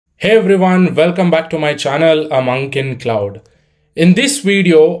Hey everyone, welcome back to my channel, A Monk in Cloud. In this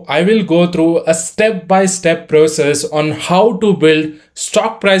video, I will go through a step-by-step process on how to build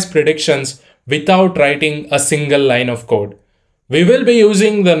stock price predictions without writing a single line of code. We will be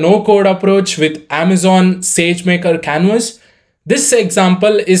using the no-code approach with Amazon SageMaker Canvas. This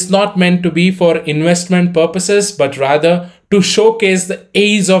example is not meant to be for investment purposes, but rather to showcase the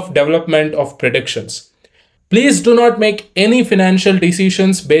ease of development of predictions. Please do not make any financial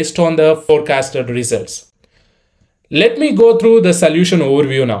decisions based on the forecasted results. Let me go through the solution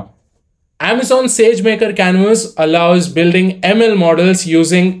overview now. Amazon SageMaker Canvas allows building ML models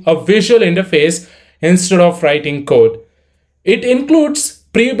using a visual interface instead of writing code. It includes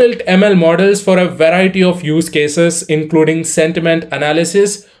pre-built ML models for a variety of use cases, including sentiment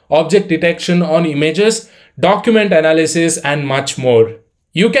analysis, object detection on images, document analysis, and much more.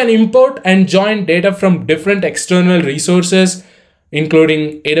 You can import and join data from different external resources,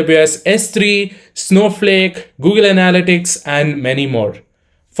 including AWS S3, Snowflake, Google Analytics, and many more.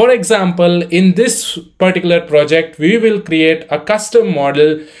 For example, in this particular project, we will create a custom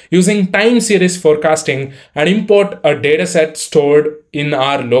model using time series forecasting and import a dataset stored in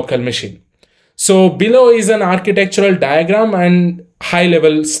our local machine. So below is an architectural diagram and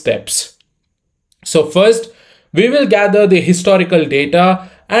high-level steps. So first, we will gather the historical data,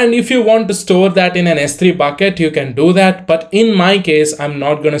 and if you want to store that in an S3 bucket, you can do that. But in my case, I'm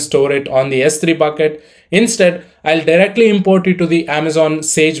not going to store it on the S3 bucket. Instead, I'll directly import it to the Amazon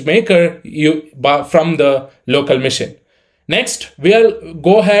SageMaker from the local machine. Next, we'll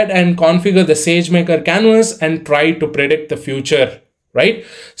go ahead and configure the SageMaker canvas and try to predict the future, right?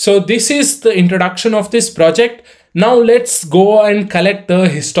 So this is the introduction of this project. Now let's go and collect the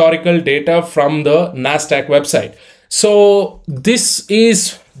historical data from the NASDAQ website. So this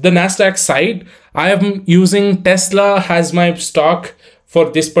is the NASDAQ site. I am using Tesla as my stock for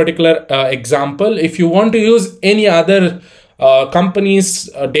this particular example. If you want to use any other company's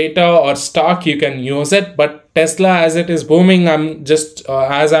data or stock, you can use it. But Tesla, as it is booming,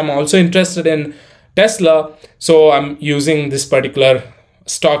 as I'm also interested in Tesla, so I'm using this particular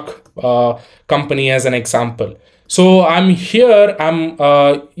stock company as an example. So I'm here, I'm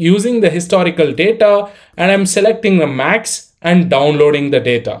using the historical data and I'm selecting the max and downloading the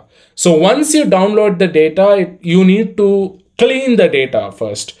data. So once you download the data, you need to clean the data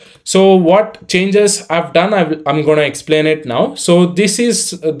first. So what changes I've done, I'm going to explain it now. So this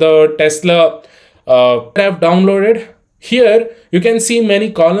is the Tesla I've downloaded. Here you can see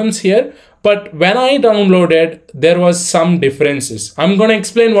many columns here. But when I downloaded, there was some differences. I'm going to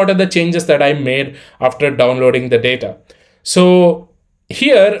explain what are the changes that I made after downloading the data. So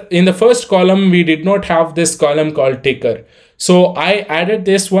here in the first column, we did not have this column called ticker. So I added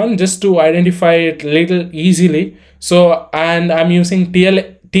this one just to identify it little easily. So, and I'm using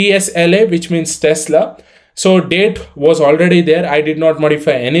TSLA, which means Tesla. So date was already there. I did not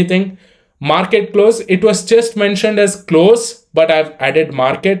modify anything. Market close, it was just mentioned as close, but I've added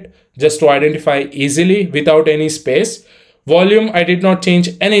market just to identify easily without any space. Volume, I did not change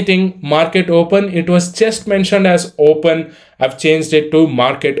anything. Market open, it was just mentioned as open. I've changed it to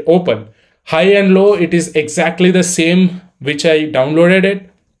market open. High and low, it is exactly the same which I downloaded it.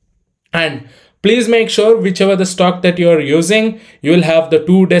 And please make sure whichever the stock that you're using, you will have the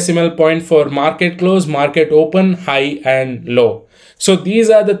 2 decimal point for market close, market open, high and low. So these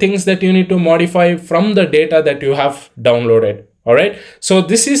are the things that you need to modify from the data that you have downloaded. All right. So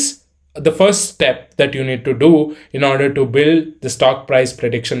this is the first step that you need to do in order to build the stock price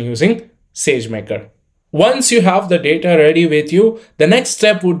prediction using SageMaker. Once you have the data ready with you, the next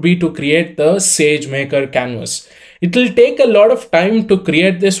step would be to create the SageMaker canvas. It will take a lot of time to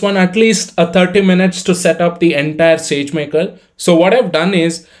create this one, at least 30 minutes to set up the entire SageMaker. So what I've done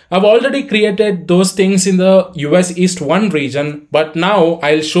is I've already created those things in the US East 1 region, but now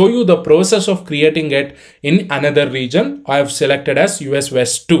I'll show you the process of creating it in another region. I've selected as US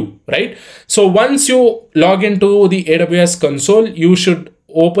West 2, right? So once you log into the AWS console, you should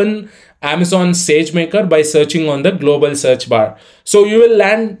open Amazon SageMaker by searching on the global search bar. So you will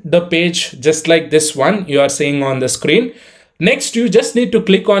land the page just like this one you are seeing on the screen. Next, you just need to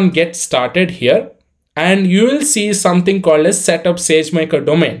click on Get Started here, and you will see something called as Setup SageMaker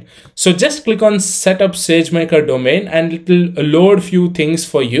Domain. So just click on Setup SageMaker Domain and it will load few things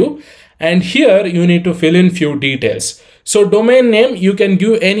for you. And here you need to fill in few details. So domain name, you can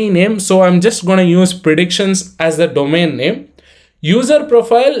give any name. So I'm just going to use predictions as the domain name. User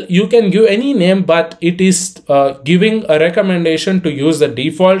profile, you can give any name, but it is giving a recommendation to use the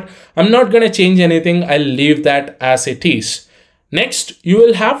default. I'm not going to change anything. I'll leave that as it is. Next, you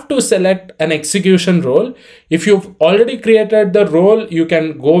will have to select an execution role. If you've already created the role, you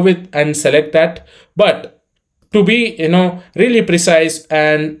can go with and select that. But to be, really precise,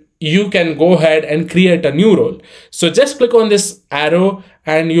 and you can go ahead and create a new role. So just click on this arrow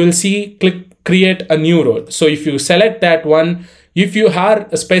and you will see click create a new role. So if you select that one, if you are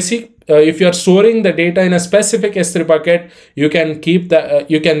a specific, if you are storing the data in a specific S3 bucket, you can keep the,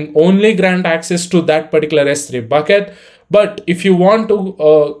 you can only grant access to that particular S3 bucket. But if you want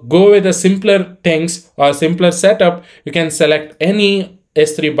to go with a simpler things or simpler setup, you can select any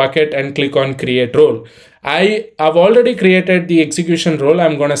S3 bucket and click on create role. I have already created the execution role.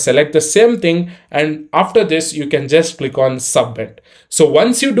 I'm going to select the same thing, and after this you can just click on submit. So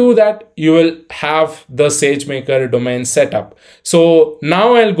once you do that, you will have the SageMaker domain setup. So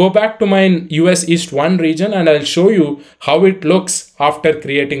now I'll go back to my US East 1 region and I'll show you how it looks after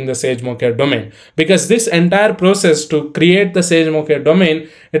creating the SageMaker domain, because this entire process to create the SageMaker domain,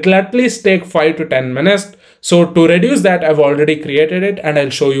 it will at least take 5 to 10 minutes. So to reduce that, I've already created it and I'll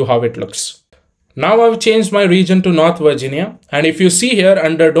show you how it looks. Now I've changed my region to North Virginia, and if you see here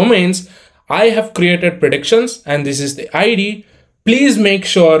under domains, I have created predictions and this is the ID. Please make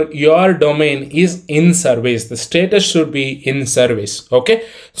sure your domain is in service. The status should be in service. Okay.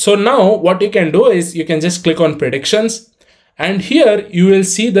 So now what you can do is you can just click on predictions, and here you will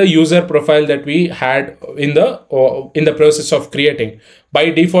see the user profile that we had in the process of creating. By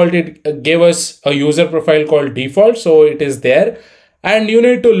default, it gave us a user profile called default. So it is there. And you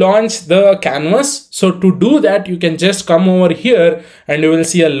need to launch the canvas. So to do that, you can just come over here and you will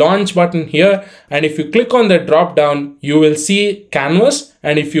see a launch button here. And if you click on the drop down, you will see canvas.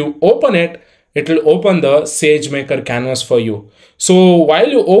 And if you open it, it will open the SageMaker canvas for you. So while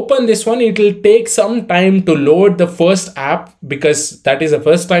you open this one, it will take some time to load the first app, because that is the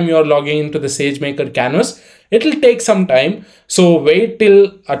first time you are logging into the SageMaker canvas. It will take some time. So wait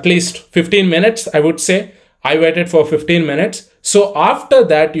till at least 15 minutes, I would say. I waited for 15 minutes. So after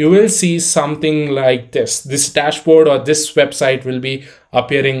that, you will see something like this. This dashboard or this website will be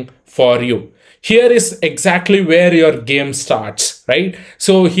appearing for you. Here is exactly where your game starts, right?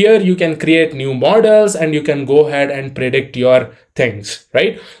 So here you can create new models and you can go ahead and predict your things,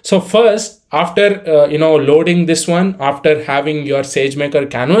 right? So first, after loading this one, after having your SageMaker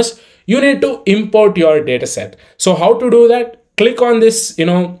canvas, you need to import your data set. So how to do that? Click on this,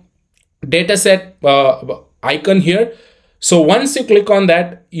 data set icon here. So once you click on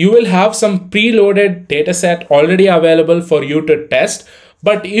that, you will have some preloaded data set already available for you to test.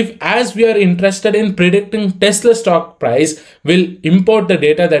 But as we are interested in predicting Tesla stock price, we'll import the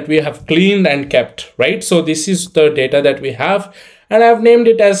data that we have cleaned and kept, right? So this is the data that we have, and I've named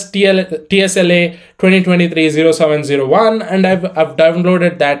it as TSLA 2023-0701, and I've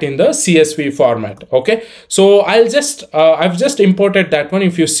downloaded that in the CSV format. Okay, so I've just imported that one.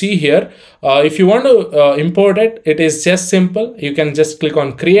 If you see here, if you want to import it, it is just simple. You can just click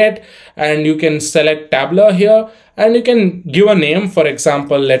on create and you can select tabular here, and you can give a name. For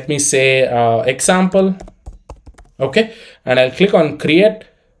example, let me say example. Okay, and I'll click on create.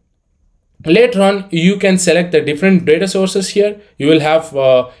 Later on, you can select the different data sources here. You will have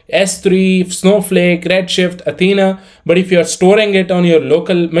S3, Snowflake, Redshift, Athena. But if you're storing it on your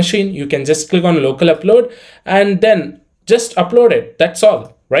local machine, you can just click on local upload and then just upload it. That's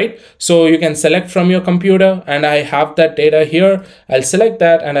all, right? So you can select from your computer, and I have that data here. I'll select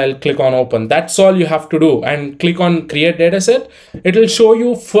that and I'll click on open. That's all you have to do, and click on create dataset. It will show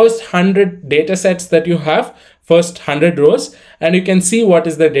you first 100 data sets that you have, first 100 rows, and you can see what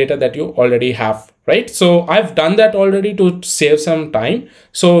is the data that you already have, right? So I've done that already to save some time.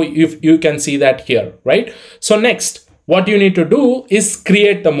 So if you can see that here, right? So next, what you need to do is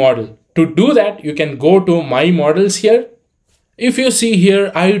create the model. To do that, you can go to my models here. If you see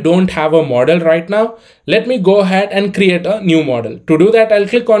here, I don't have a model right now. Let me go ahead and create a new model. To do that, I'll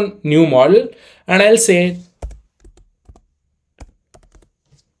click on new model and I'll say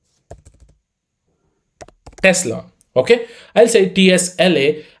Tesla. Okay, I'll say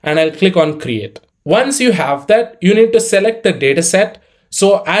TSLA and I'll click on create. Once you have that, you need to select the data set.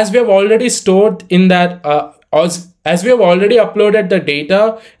 So as we have already stored in that, as we have already uploaded the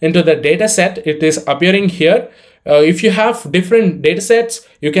data into the data set, it is appearing here. If you have different data sets,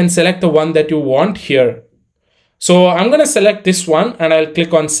 you can select the one that you want here. So I'm going to select this one and I'll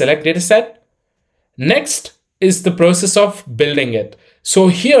click on select data set. Next is the process of building it. So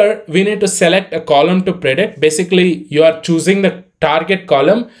here we need to select a column to predict. Basically, you are choosing the target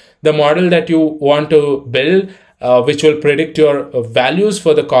column, the model that you want to build, which will predict your values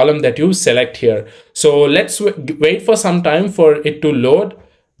for the column that you select here. So let's wait for some time for it to load.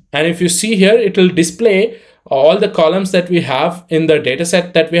 And if you see here, it will display all the columns that we have in the data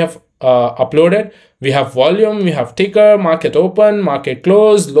set that we have uploaded. We have volume, we have ticker, market open, market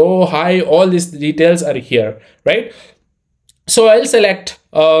close, low, high, all these details are here, right? So I'll select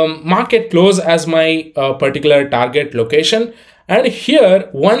market close as my particular target location. And here,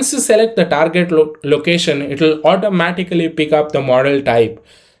 once you select the target location, it will automatically pick up the model type.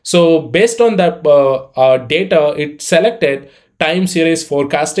 So based on that data it selected, time series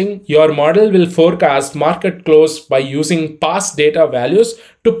forecasting, your model will forecast market close by using past data values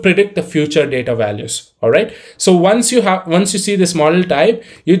to predict the future data values. All right. So once you see this model type,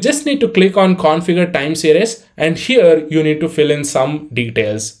 you just need to click on configure time series, and here you need to fill in some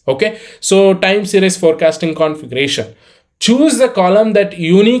details. Okay. So time series forecasting configuration. Choose the column that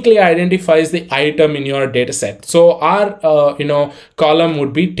uniquely identifies the item in your data set. So our column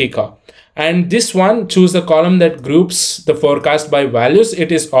would be ticker. And this one, choose the column that groups the forecast by values.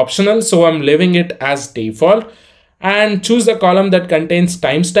 It is optional, so I'm leaving it as default. And choose the column that contains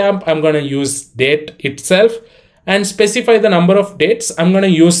timestamp. I'm going to use date itself, and specify the number of dates. I'm going to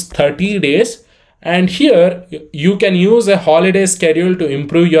use 30 days. And here you can use a holiday schedule to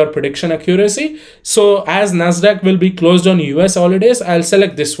improve your prediction accuracy. So as NASDAQ will be closed on US holidays, I'll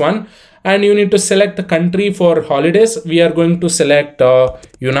select this one. And you need to select the country for holidays. We are going to select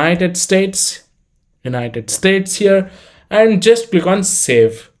United States here, and just click on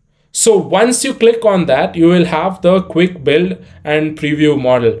save. So once you click on that, you will have the quick build and preview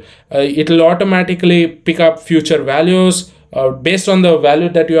model. It will automatically pick up future values. Based on the value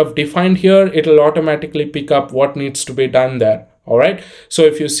that you have defined here, it will automatically pick up what needs to be done there. All right. So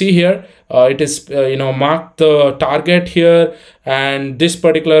if you see here, it is mark the target here, and this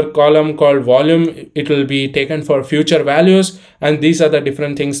particular column called volume, it will be taken for future values, and these are the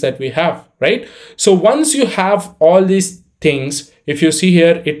different things that we have, right? So once you have all these things, if you see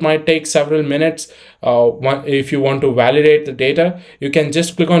here, it might take several minutes. If you want to validate the data, you can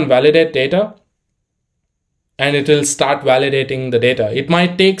just click on validate data, and it will start validating the data. It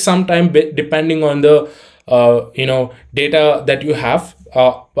might take some time depending on the data that you have.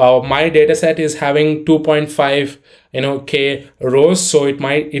 My data set is having 2.5 K rows, so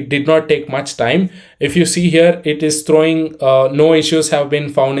it did not take much time. If you see here, it is throwing no issues have been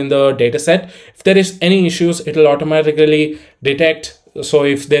found in the data set. If there is any issues, it will automatically detect. So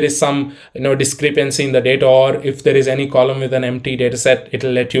if there is some discrepancy in the data, or if there is any column with an empty data set, it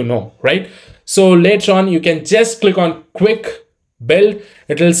will let you know, right? So later on, you can just click on quick build.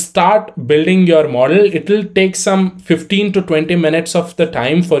 It will start building your model. It will take some 15 to 20 minutes of the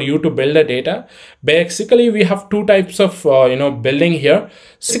time for you to build the data. Basically, we have two types of building here.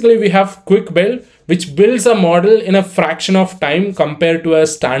 Basically, we have quick build, which builds a model in a fraction of time compared to a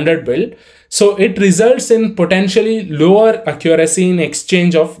standard build. So it results in potentially lower accuracy in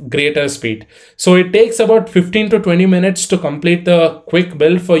exchange of greater speed. So it takes about 15 to 20 minutes to complete the quick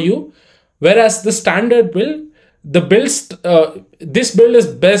build for you. Whereas the standard build, this build is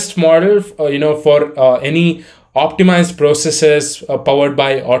best model for any optimized processes powered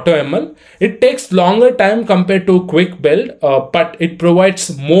by AutoML. It takes longer time compared to quick build, but it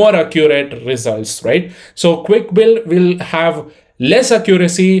provides more accurate results, right? So quick build will have less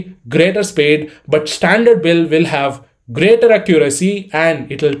accuracy, greater speed, but standard build will have greater accuracy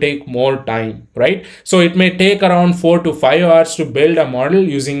and it will take more time, right? So it may take around 4 to 5 hours to build a model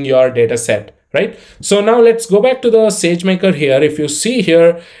using your data set, right? So now let's go back to the SageMaker here. If you see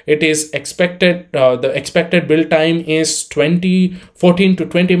here, it is expected, the expected build time is 14 to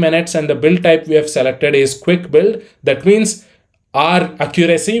 20 minutes, and the build type we have selected is quick build. That means our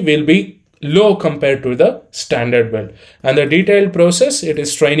accuracy will be low compared to the standard build. And the detailed process, it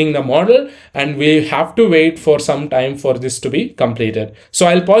is training the model, and we have to wait for some time for this to be completed. So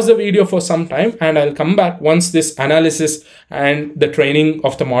I'll pause the video for some time and I'll come back once this analysis and the training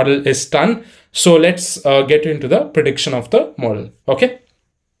of the model is done. So let's get into the prediction of the model. Okay.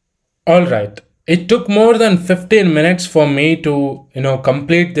 All right. It took more than 15 minutes for me to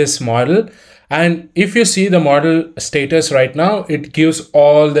complete this model. And if you see the model status right now, it gives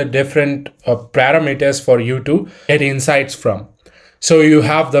all the different parameters for you to get insights from. So you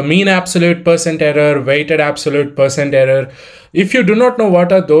have the mean absolute percent error, weighted absolute percent error. If you do not know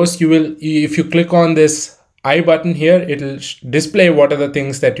what are those, you will, if you click on this I button here, it will display what are the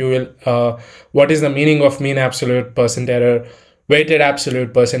things that you will, what is the meaning of mean absolute percent error, weighted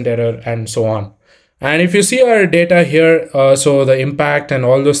absolute percent error, and so on. And if you see our data here, so the impact and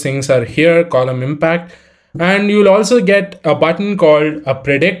all those things are here, column impact. And you will also get a button called a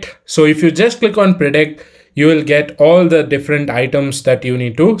predict. So if you just click on predict, you will get all the different items that you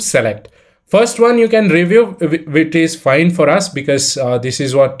need to select. First one you can review, which is fine for us because this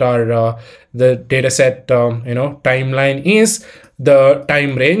is what our the dataset timeline is, the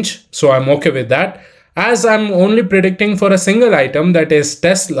time range. So I'm okay with that. As I'm only predicting for a single item, that is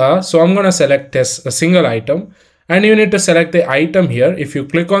Tesla, so I'm going to select a single item, and you need to select the item here. If you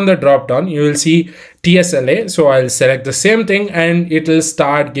click on the drop down, you will see TSLA. So I'll select the same thing and it will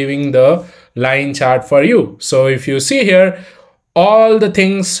start giving the line chart for you. So if you see here, all the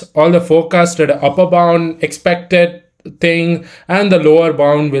things, all the forecasted upper bound, expected thing, and the lower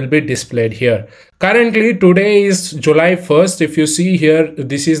bound will be displayed here. Currently today is July 1st. If you see here,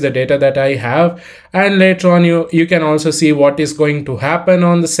 this is the data that I have, and later on you can also see what is going to happen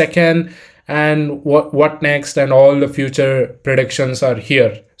on the 2nd and what next, and all the future predictions are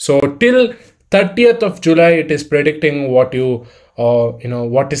here. So till 30th of July it is predicting what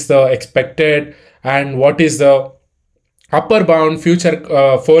what is the expected and what is the upper bound, future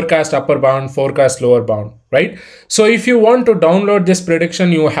forecast upper bound, forecast lower bound, right? So if you want to download this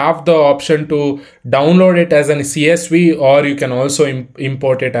prediction, you have the option to download it as an CSV, or you can also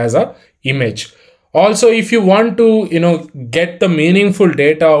import it as a image. Also, if you want to get the meaningful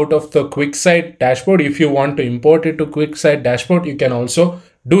data out of the QuickSight dashboard, if you want to import it to QuickSight dashboard, you can also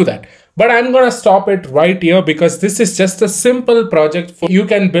do that. But I'm going to stop it right here because this is just a simple project. You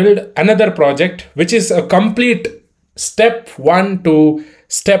can build another project which is a complete step 1 to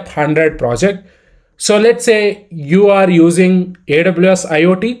step 100 project. So let's say you are using AWS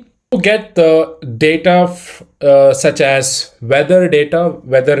IoT to get the data such as weather data,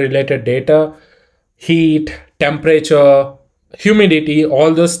 weather related data, heat, temperature, humidity,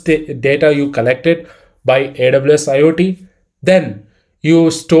 all those data you collected by AWS IoT. Then you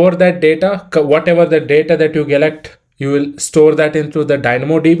store that data, whatever the data that you collect, you will store that into the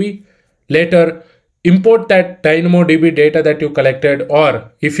DynamoDB. Later, import that DynamoDB data that you collected,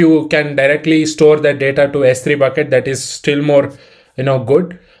 or if you can directly store that data to S3 bucket, that is still more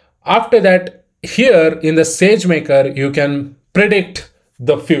good. After that, here in the SageMaker, you can predict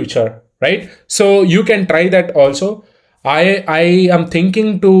the future, right? So you can try that also. I am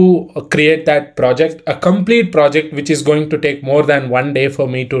thinking to create that project, a complete project, which is going to take more than 1 day for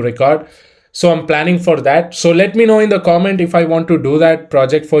me to record. So I'm planning for that. So let me know in the comment if I want to do that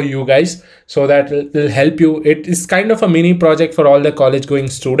project for you guys, so that will help you. It is kind of a mini project for all the college going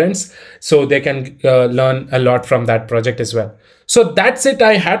students, so they can learn a lot from that project as well. So that's it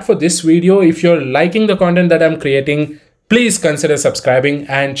I had for this video. If you're liking the content that I'm creating, please consider subscribing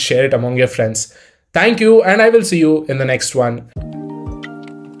and share it among your friends. Thank you, and I will see you in the next one.